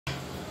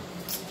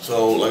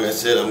So, like I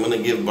said, I'm gonna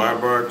give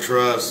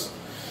Barbartrust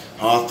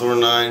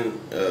Hwthrn9.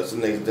 It's the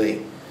next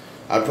day.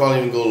 I'll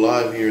probably even go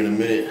live here in a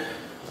minute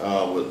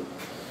with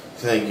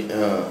thanking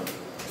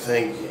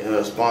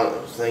Hwthrn9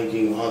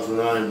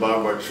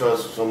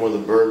 Barbartrust for some of the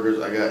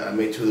burgers. I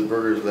made 2 of the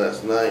burgers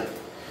last night.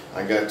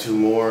 I got 2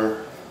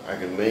 more I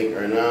can make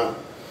right now.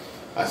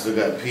 I still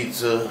got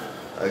pizza.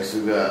 I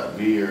still got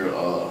beer,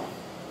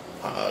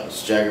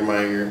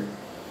 Jaggermeister.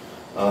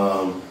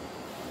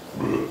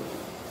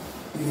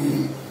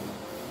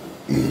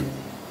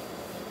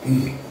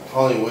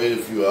 Probably wait a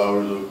few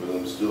hours though, because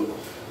I'm still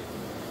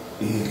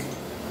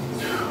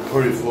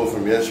pretty full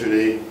from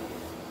yesterday.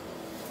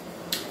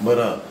 But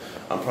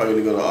I'm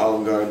probably gonna go to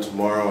Olive Garden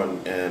tomorrow,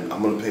 and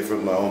I'm gonna pay for it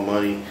with my own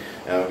money.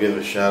 And I'll give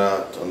a shout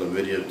out on the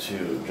video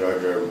to Jar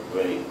Jar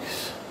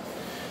Banks,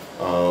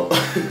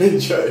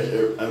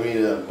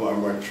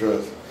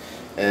 Barbartrust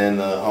and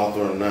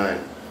Hwthrn9.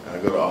 I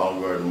go to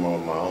Olive Garden tomorrow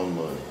with my own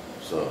money.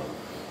 So,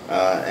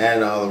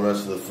 and all the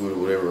rest of the food,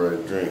 whatever I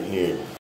drink here.